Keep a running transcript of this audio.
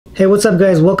Hey, what's up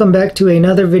guys? Welcome back to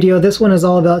another video. This one is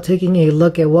all about taking a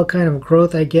look at what kind of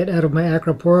growth I get out of my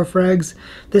Acropora frags.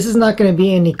 This is not going to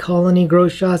be any colony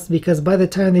growth shots because by the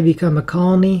time they become a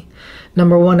colony,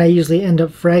 number one, I usually end up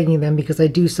fragging them because I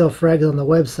do sell frags on the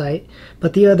website.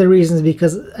 But the other reason is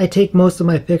because I take most of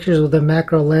my pictures with a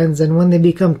macro lens, and when they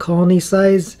become colony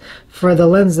size, for the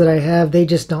lens that I have, they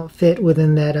just don't fit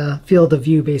within that field of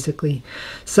view basically.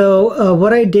 So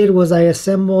what I did was I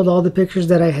assembled all the pictures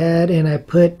that I had and I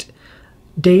put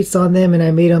dates on them and I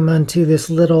made them onto this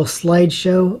little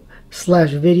slideshow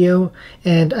slash video,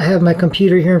 and I have my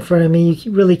computer here in front of me.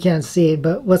 You really can't see it,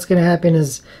 but what's going to happen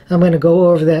is I'm going to go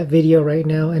over that video right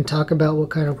now and talk about what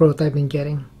kind of growth I've been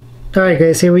getting. Alright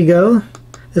guys, here we go.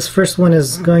 This first one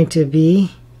is going to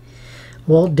be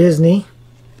Walt Disney.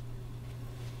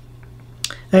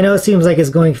 I know it seems like it's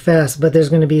going fast, but there's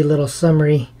going to be little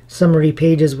summary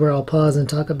pages where I'll pause and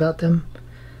talk about them.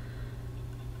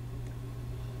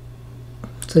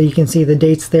 So you can see the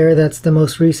dates there. That's the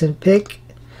most recent pick.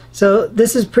 So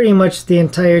this is pretty much the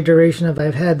entire duration of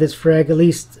I've had this frag, at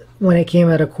least when it came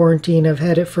out of quarantine. I've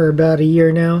had it for about a year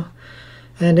now,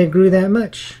 and it grew that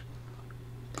much.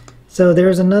 So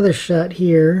there's another shot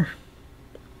here.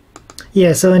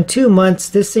 Yeah, so in 2 months,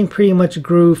 this thing pretty much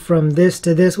grew from this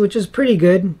to this, which is pretty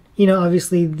good. You know,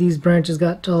 obviously these branches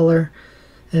got taller,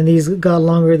 and these got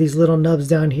longer, these little nubs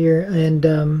down here,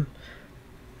 and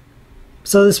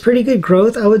so it's pretty good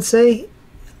growth, I would say.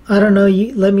 I don't know,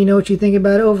 let me know what you think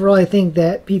about it. Overall, I think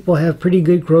that people have pretty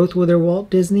good growth with their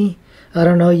Walt Disney. I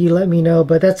don't know, you let me know,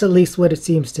 but that's at least what it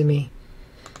seems to me.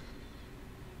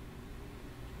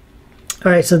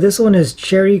 Alright, so this one is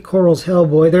Cherry Coral's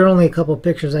Hellboy. There are only a couple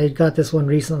pictures. I got this one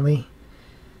recently.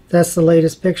 That's the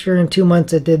latest picture. In 2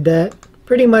 months it did that.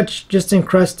 Pretty much just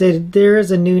encrusted. There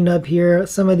is a new nub here.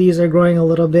 Some of these are growing a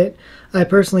little bit. I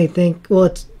personally think,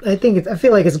 well, I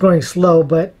feel like it's growing slow,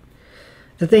 but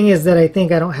the thing is that I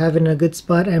think I don't have it in a good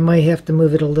spot. I might have to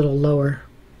move it a little lower,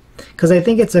 because I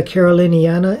think it's a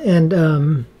Caroliniana,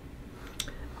 and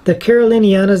the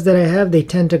Carolinianas that I have, they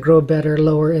tend to grow better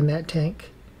lower in that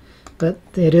tank. But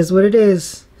it is what it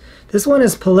is. This one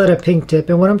is Paletta Pink Tip,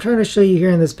 and what I'm trying to show you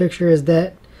here in this picture is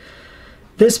that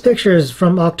this picture is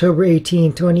from October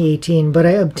 18, 2018, but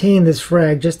I obtained this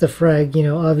frag, just the frag, you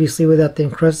know, obviously without the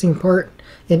encrusting part,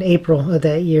 in April of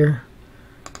that year.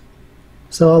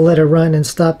 So I'll let it run and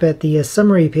stop at the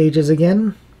summary pages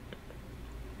again.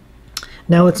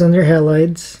 Now it's under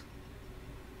halides.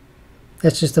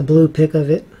 That's just a blue pic of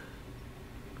it.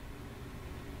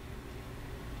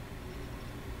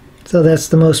 So that's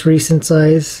the most recent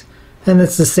size, and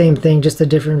it's the same thing, just a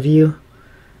different view.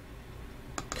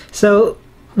 So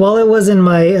while it was in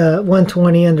my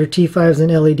 120 under T5s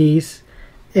and LEDs,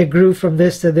 it grew from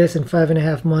this to this in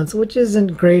 5.5 months, which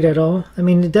isn't great at all. I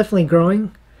mean, it's definitely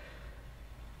growing.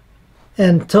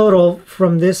 And total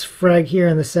from this frag here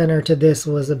in the center to this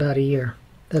was about a year.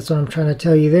 That's what I'm trying to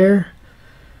tell you there.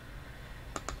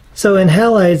 So in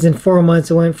halides, in 4 months,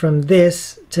 it went from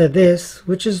this to this,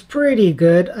 which is pretty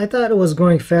good. I thought it was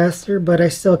growing faster, but I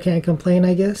still can't complain,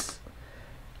 I guess.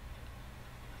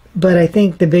 But I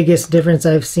think the biggest difference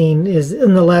I've seen is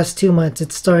in the last 2 months,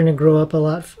 it's starting to grow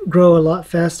a lot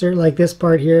faster. Like this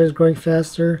part here is growing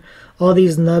faster. All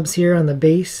these nubs here on the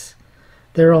base,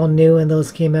 they're all new, and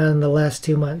those came out in the last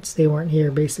 2 months. They weren't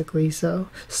here basically. So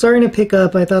starting to pick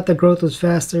up. I thought the growth was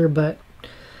faster, but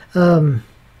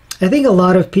I think a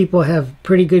lot of people have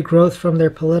pretty good growth from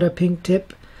their Paletta Pink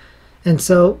Tip. And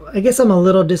so I guess I'm a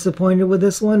little disappointed with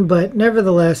this one, but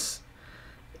nevertheless,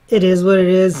 it is what it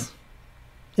is.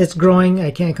 It's growing.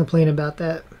 I can't complain about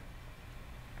that.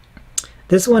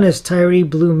 This one is Tyree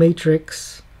Blue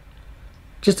Matrix.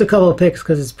 Just a couple of pics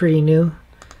because it's pretty new.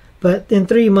 But in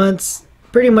 3 months,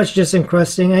 pretty much just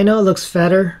encrusting. I know it looks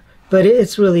fatter, but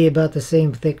it's really about the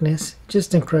same thickness.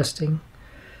 Just encrusting.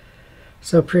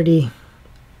 So pretty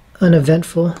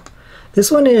uneventful.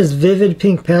 This one is Vivid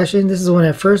Pink Passion. This is when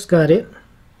I first got it.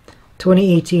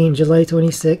 2018, July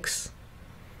 26.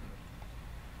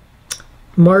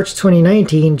 March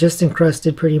 2019, just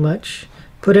encrusted pretty much.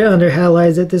 Put it under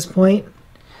halides at this point.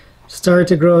 Started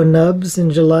to grow nubs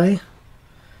in July.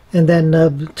 And that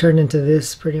nub turned into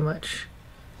this pretty much.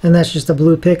 And that's just a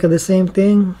blue pic of the same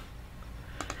thing.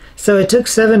 So it took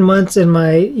 7 months in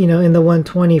my, you know, in the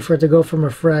 120 for it to go from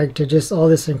a frag to just all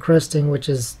this encrusting, which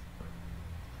is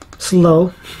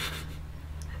slow.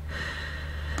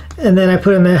 And then I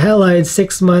put in the halides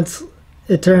 6 months.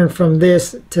 It turned from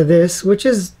this to this, which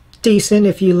is decent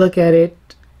if you look at it.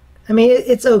 I mean,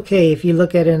 it's okay if you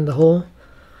look at it in the whole.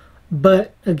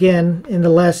 But again, in the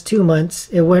last 2 months,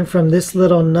 it went from this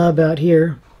little nub out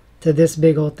here to this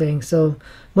big old thing. So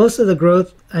most of the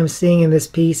growth I'm seeing in this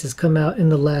piece has come out in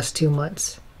the last 2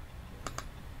 months.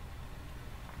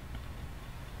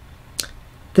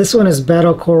 This one is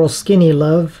Battle Coral Skinny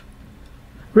Love.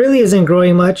 Really isn't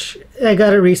growing much. I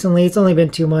got it recently. It's only been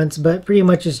 2 months, but pretty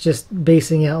much it's just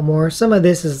basing out more. Some of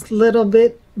this is a little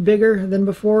bit bigger than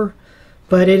before,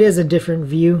 but it is a different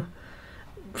view.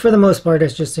 For the most part,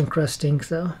 it's just encrusting,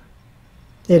 so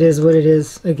it is what it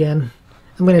is again.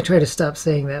 I'm going to try to stop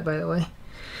saying that, by the way.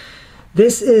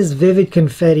 This is Vivid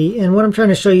Confetti, and what I'm trying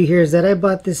to show you here is that I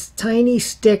bought this tiny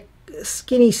stick,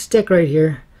 skinny stick right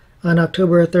here on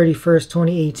October 31st,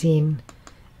 2018,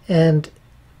 and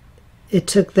it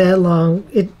took that long.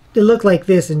 It looked like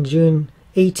this in June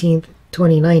 18th,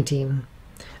 2019.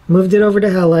 Moved it over to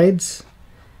halides,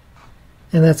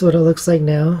 and that's what it looks like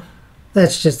now.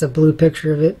 That's just a blue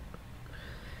picture of it.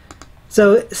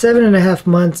 So 7.5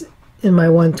 months in my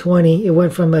 120, it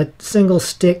went from a single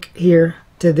stick here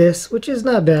to this, which is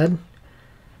not bad.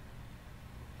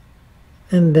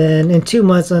 And then in 2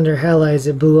 months under halides,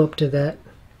 it blew up to that.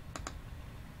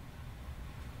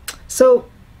 So,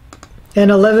 and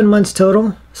 11 months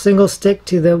total, single stick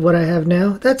to what I have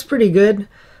now. That's pretty good.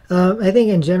 I think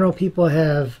in general people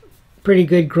have pretty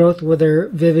good growth with their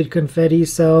Vivid Confetti,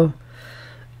 so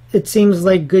it seems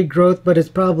like good growth, but it's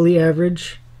probably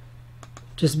average,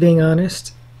 just being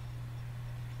honest.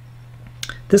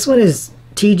 This one is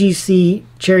TGC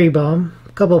Cherry Bomb.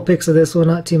 A couple of pics of this one,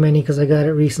 not too many because I got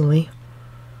it recently.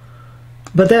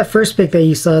 But that first pic that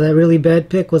you saw, that really bad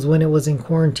pic, was when it was in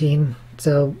quarantine,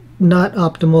 so not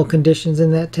optimal conditions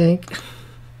in that tank.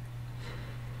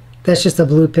 That's just a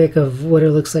blue pic of what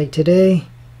it looks like today.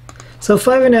 So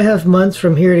 5.5 months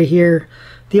from here to here.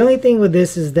 The only thing with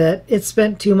this is that it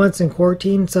spent 2 months in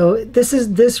quarantine, so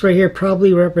this right here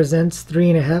probably represents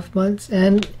 3.5 months,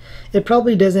 and it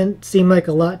probably doesn't seem like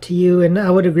a lot to you, and I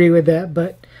would agree with that.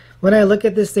 But when I look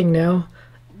at this thing now,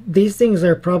 these things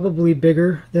are probably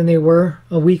bigger than they were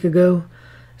a week ago.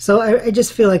 So I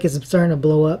just feel like it's starting to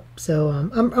blow up. So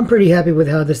I'm pretty happy with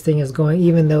how this thing is going,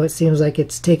 even though it seems like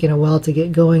it's taken a while to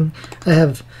get going.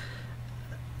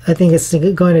 I think it's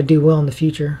going to do well in the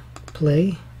future.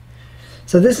 Play.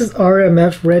 So this is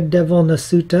RMF Red Devil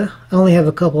Nasuta. I only have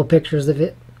a couple of pictures of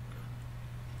it.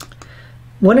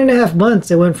 1.5 months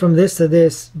it went from this to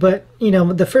this, but you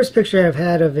know, the first picture I've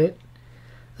had of it,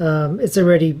 it's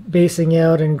already basing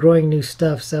out and growing new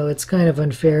stuff, so it's kind of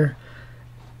unfair.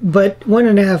 But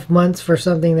 1.5 months for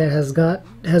something that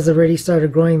has already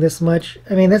started growing this much,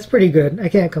 I mean, that's pretty good. I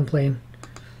can't complain.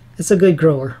 It's a good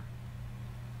grower.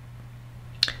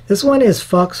 This one is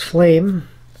Fox Flame.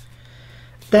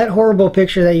 That horrible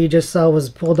picture that you just saw was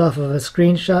pulled off of a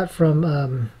screenshot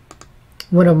from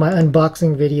one of my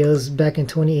unboxing videos back in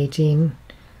 2018.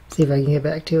 See if I can get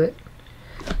back to it.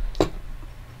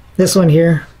 This one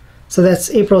here. So that's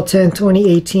April 10,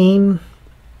 2018.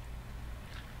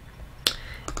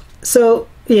 So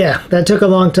yeah, that took a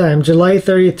long time. July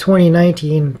 30th,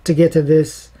 2019 to get to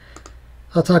this.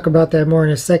 I'll talk about that more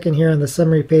in a second here on the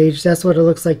summary page. That's what it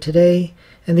looks like today.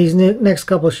 And these next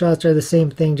couple shots are the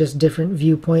same thing, just different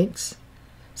viewpoints.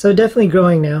 So definitely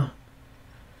growing now.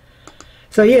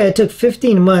 So yeah, it took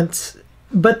 15 months.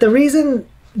 But the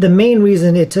main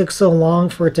reason it took so long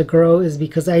for it to grow is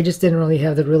because I just didn't really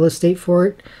have the real estate for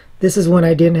it. This is when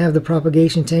I didn't have the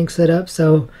propagation tank set up,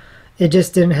 so it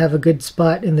just didn't have a good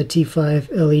spot in the T5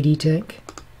 LED tank.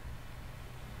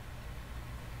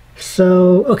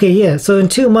 So, okay, yeah, so in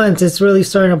 2 months it's really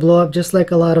starting to blow up just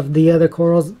like a lot of the other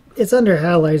corals. It's under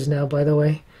halides now, by the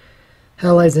way.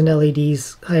 Halides and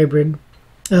LEDs hybrid.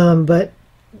 But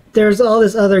there's all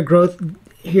this other growth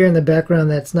here in the background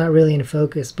that's not really in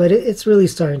focus, but it's really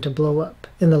starting to blow up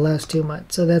in the last 2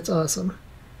 months, so that's awesome.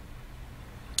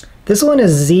 This one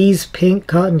is Z's Pink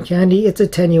Cotton Candy. It's a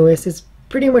tenuous. It's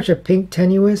pretty much a pink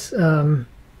tenuous.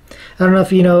 I don't know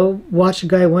if you know, watch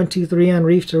guy 123 on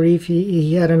Reef to Reef.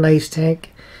 He had a nice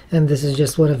tank, and this is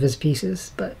just one of his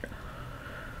pieces. But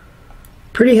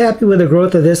pretty happy with the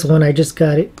growth of this one. I just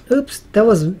got it. Oops, that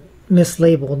was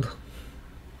mislabeled.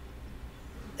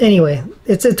 Anyway,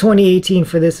 it's a 2018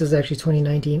 for this. Is actually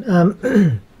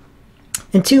 2019.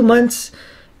 In 2 months,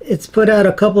 it's put out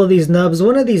a couple of these nubs.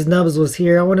 One of these nubs was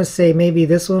here. I want to say maybe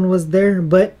this one was there,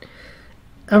 but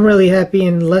I'm really happy.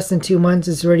 In less than 2 months,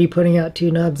 it's already putting out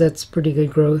 2 nubs. That's pretty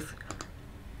good growth.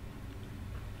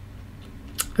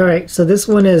 Alright, so this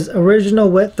one is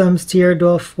Original Wet Thumbs Tierra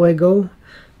del Fuego.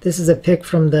 This is a pic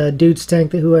from the dude's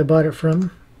tank who I bought it from.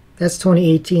 That's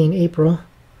 2018, April.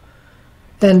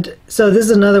 And so this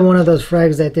is another one of those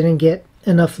frags that didn't get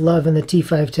enough love in the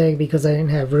T5 tank because I didn't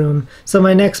have room. So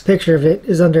my next picture of it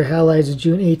is under halides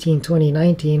June 18,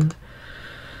 2019.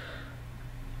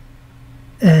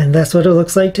 And that's what it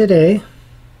looks like today.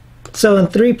 So in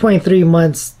 3.3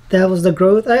 months, that was the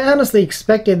growth. I honestly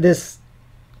expected this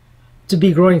to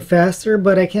be growing faster,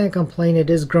 but I can't complain. It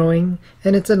is growing,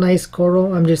 and it's a nice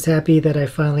coral. I'm just happy that I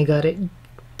finally got it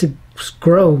to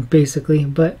grow, basically.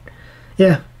 But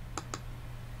yeah.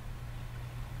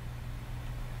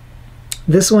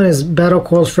 This one is Battle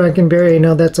Corals Frankenberry. I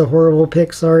know that's a horrible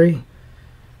pick, sorry.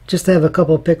 Just have a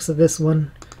couple picks of this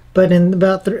one. But in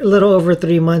about a little over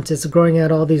 3 months, it's growing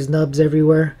out all these nubs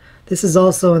everywhere. This is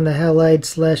also in the halide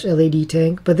 / LED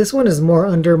tank, but this one is more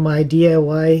under my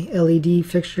DIY LED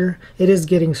fixture. It is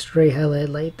getting stray halide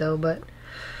light though, but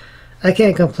I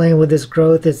can't complain with this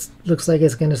growth. It looks like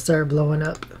it's going to start blowing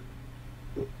up.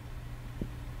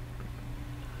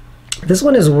 This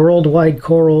one is Worldwide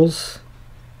Corals.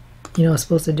 You know, I was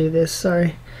supposed to do this,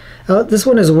 sorry. This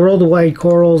one is Worldwide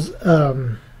Corals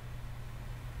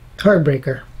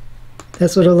Heartbreaker.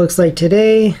 That's what it looks like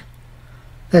today.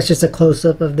 That's just a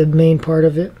close-up of the main part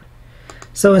of it.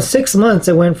 So in 6 months,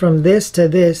 it went from this to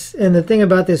this. And the thing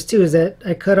about this, too, is that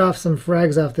I cut off some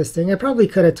frags off this thing. I probably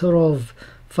cut a total of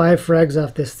 5 frags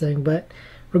off this thing. But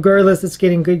regardless, it's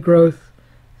getting good growth.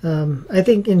 I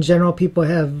think, in general, people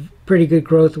have pretty good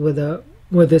growth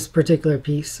with this particular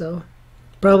piece. So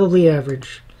probably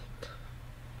average.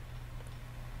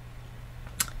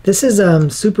 This is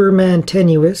Superman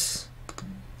Tenuous.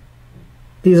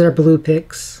 These are blue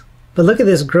picks. But look at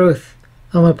this growth.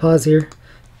 I'm going to pause here.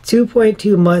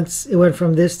 2.2 months, it went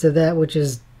from this to that, which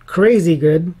is crazy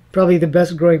good. Probably the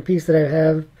best growing piece that I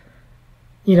have,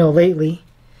 you know, lately.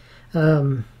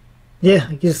 Yeah,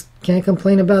 I just can't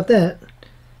complain about that.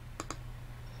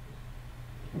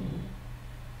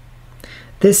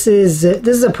 This is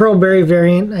a pearlberry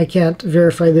variant. I can't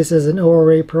verify this as an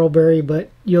ORA pearlberry, but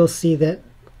you'll see that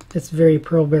it's very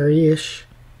pearlberry-ish.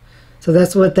 So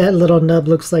that's what that little nub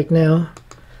looks like now.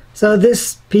 So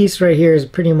this piece right here is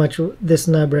pretty much this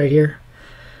nub right here.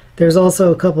 There's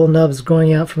also a couple nubs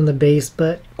growing out from the base,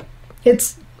 but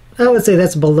I would say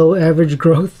that's below average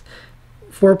growth.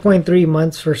 4.3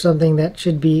 months for something that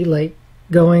should be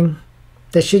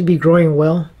that should be growing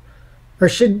well. Or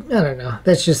I don't know.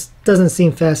 That just doesn't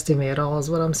seem fast to me at all is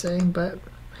what I'm saying, but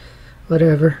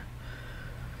whatever.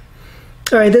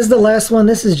 Alright, this is the last one.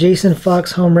 This is Jason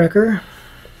Fox Homewrecker.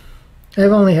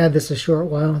 I've only had this a short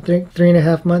while,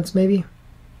 3.5 months maybe.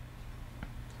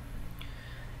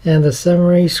 And the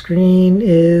summary screen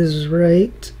is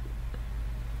right.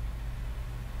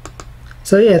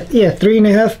 So yeah,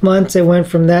 3.5 months. It went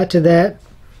from that to that.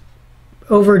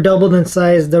 Over doubled in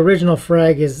size. The original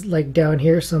frag is like down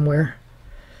here somewhere.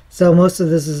 So most of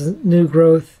this is new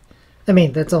growth. I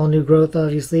mean, that's all new growth,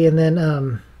 obviously. And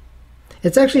then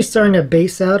it's actually starting to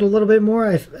base out a little bit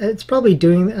more. It's probably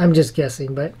doing, I'm just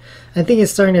guessing, but I think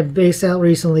it's starting to base out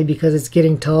recently because it's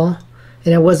getting tall.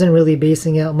 And it wasn't really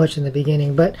basing out much in the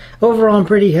beginning. But overall, I'm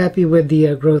pretty happy with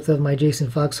the growth of my Jason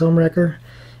Fox Homewrecker.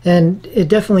 And it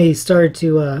definitely started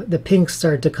to, the pinks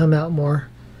started to come out more.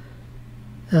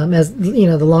 As, you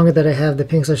know, the longer that I have, the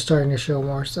pinks are starting to show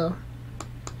more, so.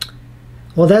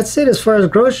 Well, that's it as far as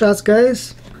growth shots,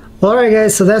 guys. Well, alright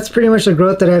guys, so that's pretty much the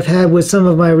growth that I've had with some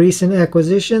of my recent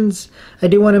acquisitions. I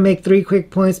do want to make 3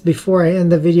 quick points before I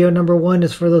end the video. Number 1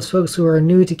 is for those folks who are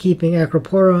new to keeping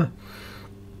Acropora.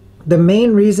 The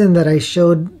main reason that I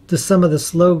showed some of the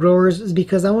slow growers is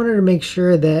because I wanted to make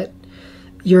sure that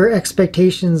your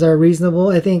expectations are reasonable.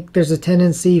 I think there's a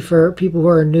tendency for people who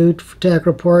are new to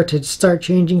Acropora to start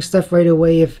changing stuff right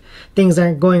away if things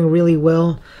aren't going really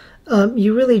well.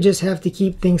 You really just have to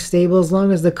keep things stable. As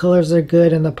long as the colors are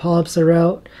good and the polyps are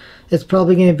out, it's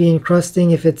probably going to be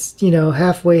encrusting if it's, you know,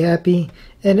 halfway happy.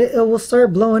 And it will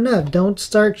start blowing up. Don't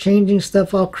start changing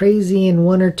stuff all crazy in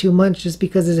 1 or 2 months just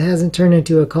because it hasn't turned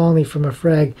into a colony from a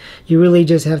frag. You really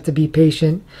just have to be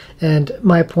patient. And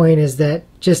my point is that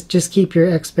just keep your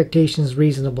expectations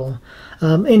reasonable.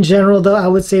 In general, though, I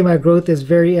would say my growth is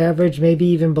very average, maybe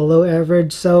even below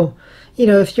average. So, you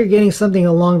know, if you're getting something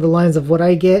along the lines of what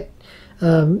I get,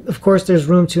 of course there's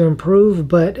room to improve,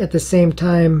 but at the same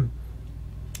time,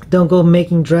 don't go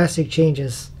making drastic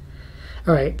changes.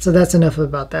 Alright, so that's enough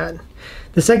about that.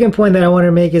 The second point that I want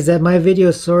to make is that my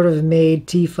video sort of made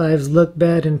T5s look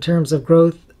bad in terms of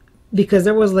growth because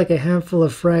there was like a handful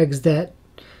of frags that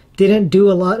didn't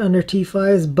do a lot under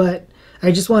T5s, but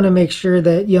I just want to make sure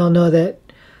that y'all know that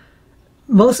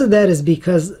most of that is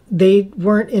because they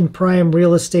weren't in prime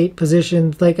real estate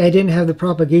positions. Like I didn't have the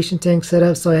propagation tank set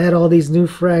up, so I had all these new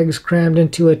frags crammed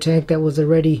into a tank that was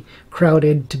already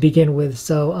crowded to begin with.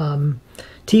 So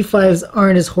T5s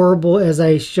aren't as horrible as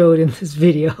I showed in this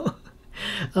video.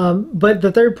 But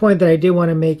the third point that I did want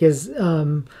to make is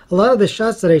a lot of the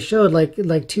shots that I showed,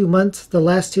 like 2 months, the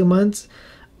last 2 months,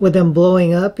 with them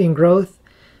blowing up in growth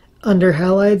under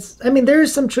halides. I mean, there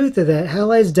is some truth to that.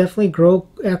 Halides definitely grow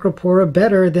Acropora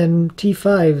better than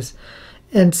T5s.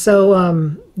 And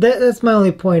so that's my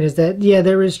only point, is that, yeah,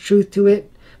 there is truth to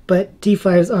it, but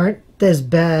T5s aren't as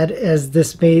bad as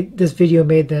this video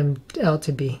made them out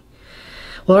to be.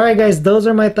 Well, all right, guys, those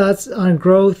are my thoughts on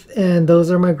growth, and those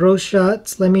are my growth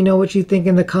shots. Let me know what you think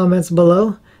in the comments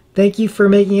below. Thank you for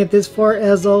making it this far,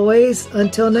 as always.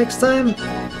 Until next time,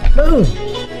 boom,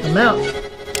 I'm out.